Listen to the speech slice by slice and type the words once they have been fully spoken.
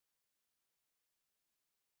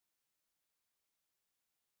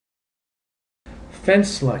Fence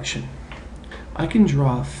selection. I can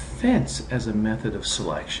draw a fence as a method of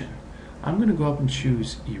selection. I'm going to go up and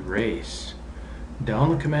choose Erase.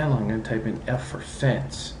 Down the command line, I'm going to type in F for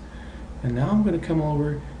fence. And now I'm going to come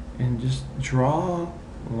over and just draw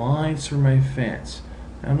lines for my fence.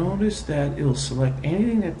 Now notice that it'll select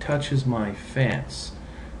anything that touches my fence.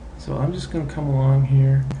 So I'm just going to come along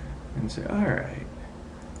here and say, alright.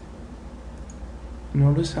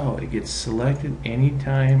 Notice how it gets selected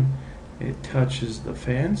anytime it touches the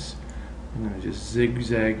fence. I'm going to just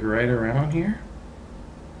zigzag right around here.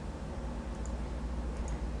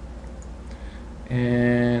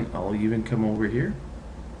 And I'll even come over here.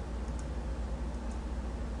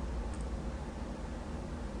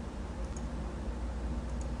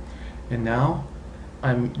 And now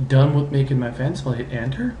I'm done with making my fence. I'll hit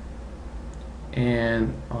enter.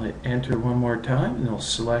 And I'll hit enter one more time and it'll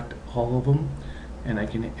select all of them. And I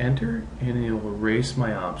can enter and it'll erase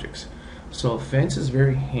my objects. So a fence is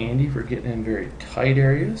very handy for getting in very tight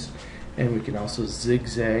areas, and we can also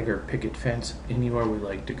zigzag or picket fence anywhere we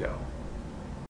like to go.